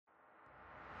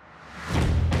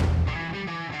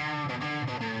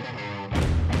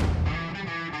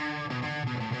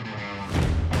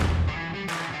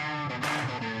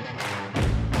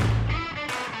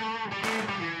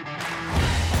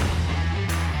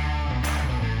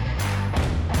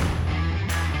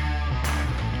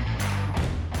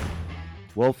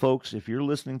Well, folks, if you're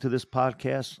listening to this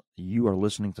podcast, you are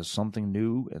listening to something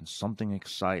new and something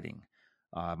exciting.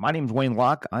 My name is Wayne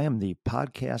Locke. I am the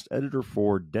podcast editor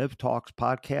for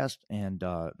DevTalksPodcast, and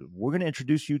we're going to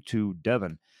introduce you to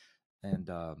Devan.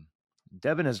 And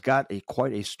Devan has got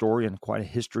quite a story and quite a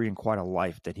history and quite a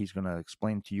life that he's going to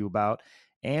explain to you about.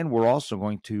 And we're also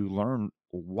going to learn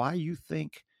why you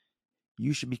think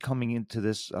you should be coming into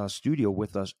this studio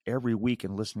with us every week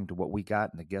and listening to what we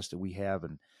got and the guests that we have.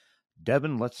 And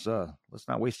Devan, let's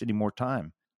not waste any more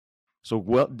time. So,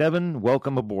 Devan,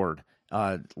 welcome aboard.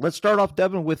 Let's start off,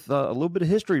 Devan, with a little bit of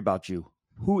history about you.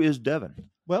 Who is Devan?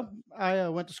 Well, I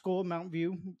went to school at Mountain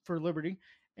View for Liberty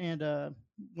and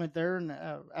went there. And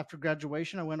after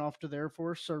graduation, I went off to the Air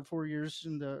Force, served 4 years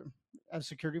as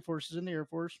security forces in the Air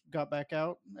Force, got back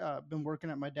out, been working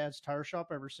at my dad's tire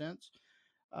shop ever since.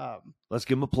 Let's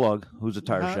give him a plug. Who's a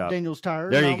tire shop? Daniel's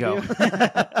Tires. There you go.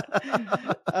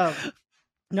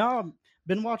 No, I've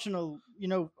been watching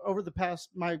over the past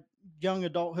my young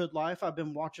adulthood life, I've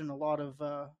been watching a lot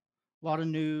of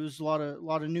news, a lot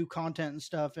of new content and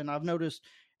stuff, and I've noticed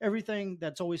everything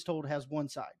that's always told has one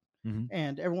side,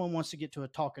 and everyone wants to get to a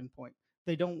talking point.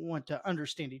 They don't want to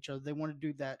understand each other. They want to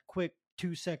do that quick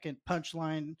 2-second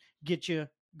punchline, get you,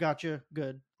 gotcha,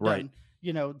 good, right?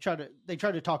 Done. They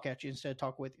try to talk at you instead of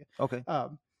talk with you. Okay.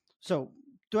 So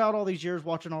throughout all these years,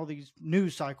 watching all these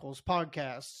news cycles,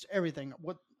 podcasts, everything,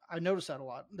 what I noticed that a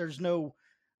lot. There's no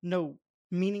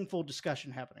meaningful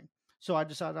discussion happening. So I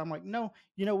decided, I'm like, no,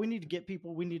 we need to get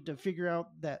people. We need to figure out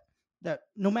that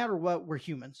no matter what, we're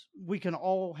humans. We can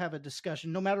all have a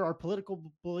discussion, no matter our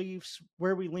political beliefs,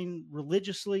 where we lean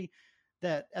religiously.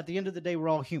 That at the end of the day, we're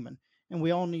all human, and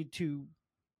we all need to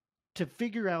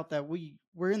figure out that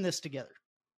we're in this together.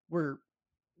 We're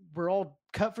all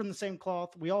cut from the same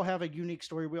cloth. We all have a unique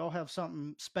story. We all have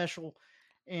something special.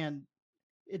 And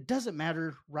it doesn't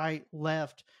matter right,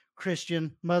 left,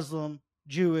 Christian, Muslim,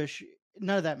 Jewish.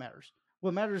 None of that matters.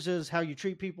 What matters is how you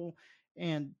treat people.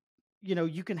 And,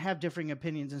 you can have differing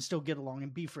opinions and still get along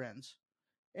and be friends.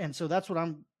 And so that's what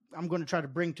I'm going to try to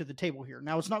bring to the table here.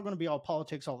 Now, it's not going to be all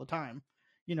politics all the time.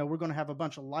 We're going to have a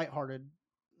bunch of lighthearted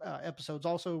episodes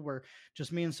also where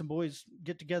just me and some boys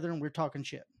get together and we're talking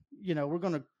shit. We're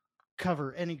going to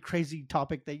cover any crazy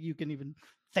topic that you can even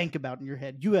think about in your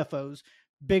head. UFOs,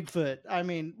 Bigfoot. I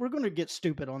mean, we're going to get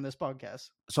stupid on this podcast.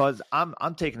 So as I'm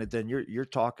taking it then you're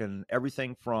talking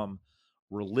everything from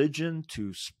religion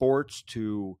to sports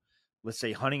to, let's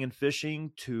say, hunting and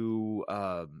fishing to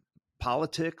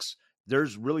politics.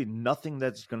 There's really nothing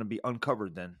that's going to be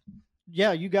uncovered then.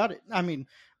 Yeah, you got it. I mean,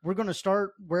 we're going to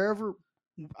start wherever.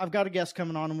 I've got a guest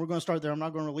coming on and we're going to start there. I'm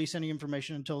not going to release any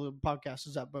information until the podcast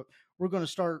is up, but we're going to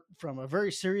start from a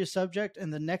very serious subject.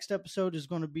 And the next episode is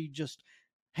going to be just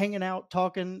hanging out,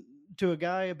 talking to a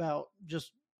guy about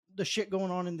just the shit going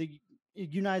on in the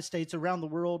United States, around the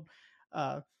world,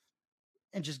 and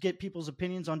just get people's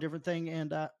opinions on different things.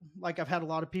 And I've had a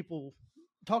lot of people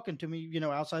talking to me,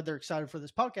 outside, they're excited for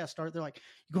this podcast start. They're like,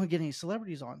 you going to get any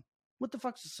celebrities on? What the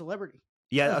fuck's a celebrity?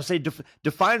 Yeah, I say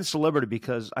define celebrity,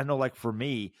 because I know, like, for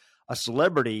me, a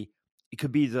celebrity, it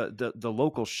could be the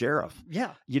local sheriff.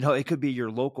 Yeah. It could be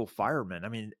your local fireman. I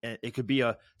mean, it could be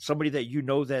somebody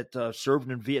that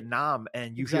served in Vietnam,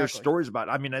 and you hear stories about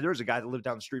it. I mean, there's a guy that lived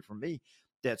down the street from me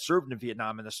that served in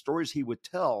Vietnam, and the stories he would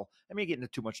tell, I mean, getting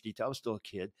into too much detail, I was still a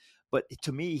kid, but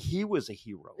to me, he was a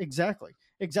hero. Exactly.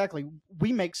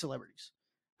 We make celebrities.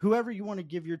 Whoever you want to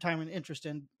give your time and interest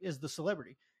in is the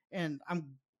celebrity. And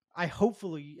I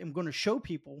hopefully am going to show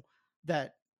people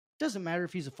that doesn't matter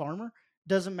if he's a farmer,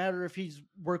 doesn't matter if he's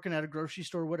working at a grocery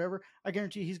store or whatever. I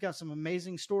guarantee he's got some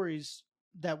amazing stories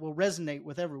that will resonate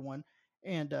with everyone.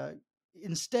 And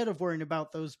instead of worrying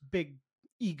about those big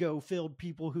ego-filled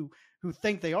people who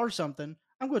think they are something,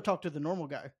 I'm going to talk to the normal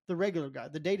guy, the regular guy,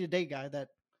 the day-to-day guy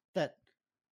that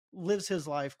lives his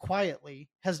life quietly,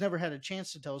 has never had a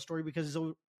chance to tell a story because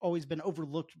he's always been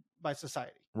overlooked by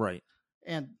society. Right.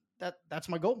 And that's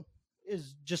my goal,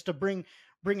 is just to bring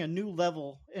a new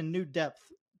level and new depth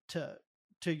to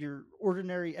your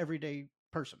ordinary everyday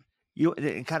person.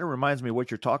 It kind of reminds me of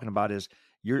what you're talking about is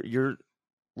you're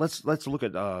let's look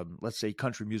at let's say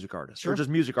country music artists, sure, or just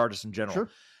music artists in general. Sure.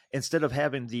 Instead of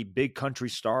having the big country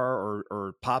star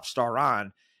or pop star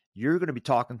on, you're going to be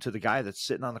talking to the guy that's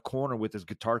sitting on the corner with his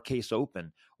guitar case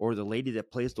open, or the lady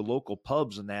that plays the local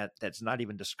pubs and that's not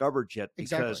even discovered yet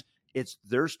because it's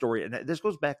their story. And this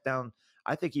goes back down,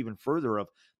 I think, even further of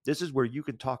this is where you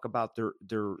can talk about their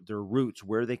roots,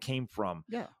 where they came from,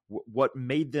 what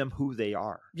made them who they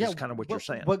are. That's kind of what you're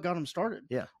saying. What got them started?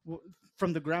 Yeah,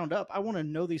 from the ground up. I want to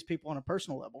know these people on a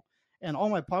personal level. And all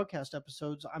my podcast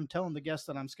episodes, I'm telling the guests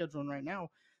that I'm scheduling right now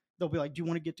they'll be like, "Do you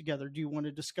want to get together? Do you want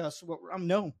to discuss what?"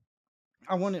 No,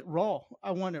 I want it raw.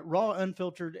 I want it raw,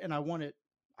 unfiltered, and I want it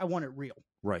real.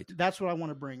 Right. That's what I want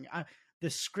to bring. The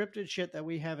scripted shit that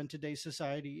we have in today's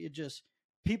society, it just,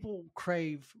 people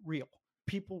crave real.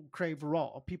 People crave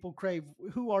raw. People crave,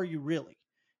 who are you really?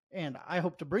 And I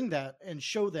hope to bring that and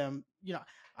show them,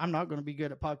 I'm not going to be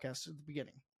good at podcasts at the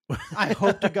beginning. I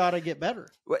hope to God I get better.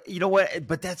 Well, you know what?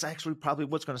 But that's actually probably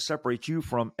what's going to separate you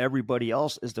from everybody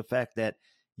else, is the fact that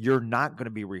you're not going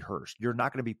to be rehearsed. You're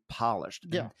not going to be polished.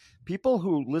 Yeah. And people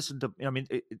who listen to,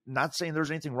 not saying there's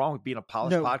anything wrong with being a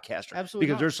polished podcaster, absolutely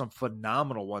because not. there's some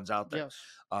phenomenal ones out there.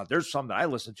 Yes. There's some that I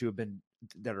listen to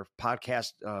that are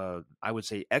podcast, I would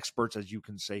say experts, as you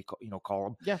can say, call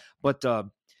them. Yeah. But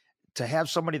to have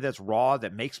somebody that's raw,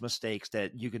 that makes mistakes,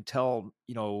 that you can tell,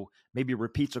 maybe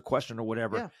repeats a question or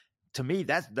whatever. Yeah. To me,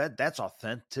 that's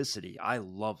authenticity. I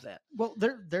love that. Well,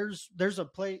 there's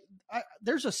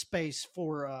a space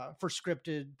for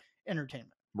scripted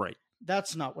entertainment. Right.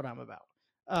 That's not what I'm about.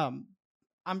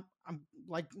 I'm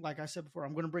like I said before,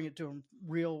 I'm going to bring it to them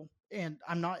real, and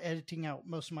I'm not editing out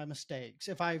most of my mistakes.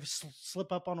 If I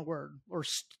slip up on a word or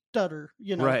stutter,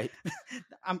 right,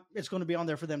 it's going to be on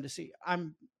there for them to see.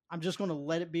 I'm just going to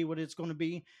let it be what it's going to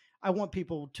be. I want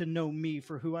people to know me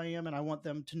for who I am, and I want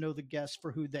them to know the guests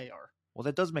for who they are. Well,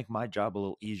 that does make my job a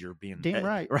little easier being damn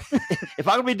right. If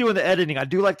I'm going to be doing the editing, I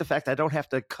do like the fact that I don't have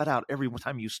to cut out every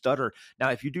time you stutter.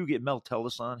 Now, if you do get Mel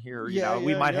Tellis on here,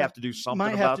 we might have to do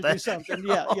something about that. Do something.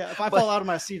 Yeah. If I fall out of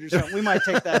my seat or something, we might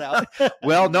take that out.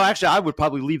 Well, no, actually, I would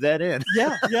probably leave that in.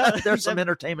 Yeah. There's some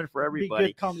entertainment for everybody.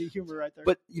 Good comedy humor right there.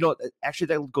 But, actually,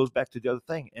 that goes back to the other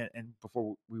thing. And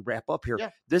before we wrap up here,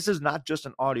 this is not just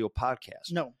an audio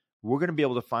podcast. No. We're going to be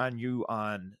able to find you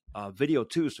on video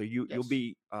too. So you'll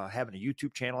be having a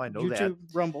YouTube channel. I know that.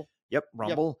 Rumble. Yep.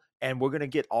 Rumble. Yep. And we're going to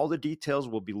get all the details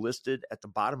will be listed at the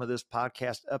bottom of this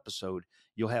podcast episode.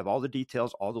 You'll have all the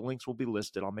details. All the links will be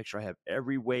listed. I'll make sure I have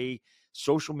every way,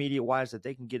 social media wise, that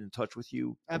they can get in touch with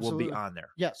you. Absolutely. Will be on there.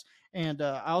 Yes. And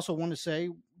I also want to say,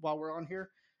 while we're on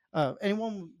here,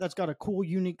 anyone that's got a cool,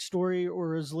 unique story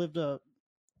or has lived a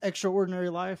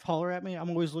extraordinary life, holler at me. I'm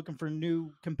always looking for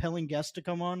new, compelling guests to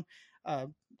come on.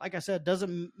 Like I said,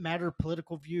 doesn't matter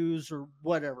political views or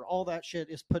whatever. All that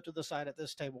shit is put to the side at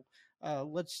this table.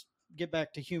 Let's get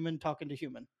back to talking to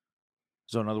human.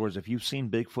 So in other words, if you've seen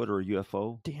Bigfoot or a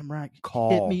UFO, damn right,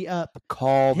 hit me up.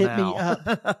 Hit me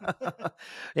up.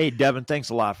 Hey, Devan,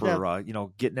 thanks a lot for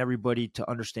getting everybody to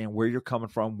understand where you're coming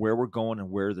from, where we're going,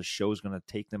 and where the show's going to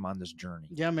take them on this journey.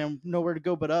 Yeah, man, nowhere to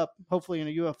go but up. Hopefully in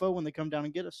a UFO when they come down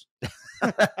and get us.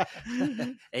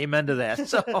 Amen to that.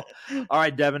 So, all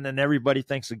right, Devan, and everybody,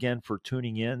 thanks again for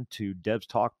tuning in to Dev's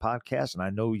Talk Podcast, and I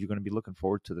know you're going to be looking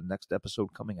forward to the next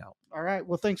episode coming out. All right.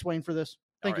 Well, thanks, Wayne, for this.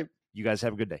 Thank you. You guys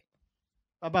have a good day.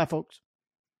 Bye-bye, folks.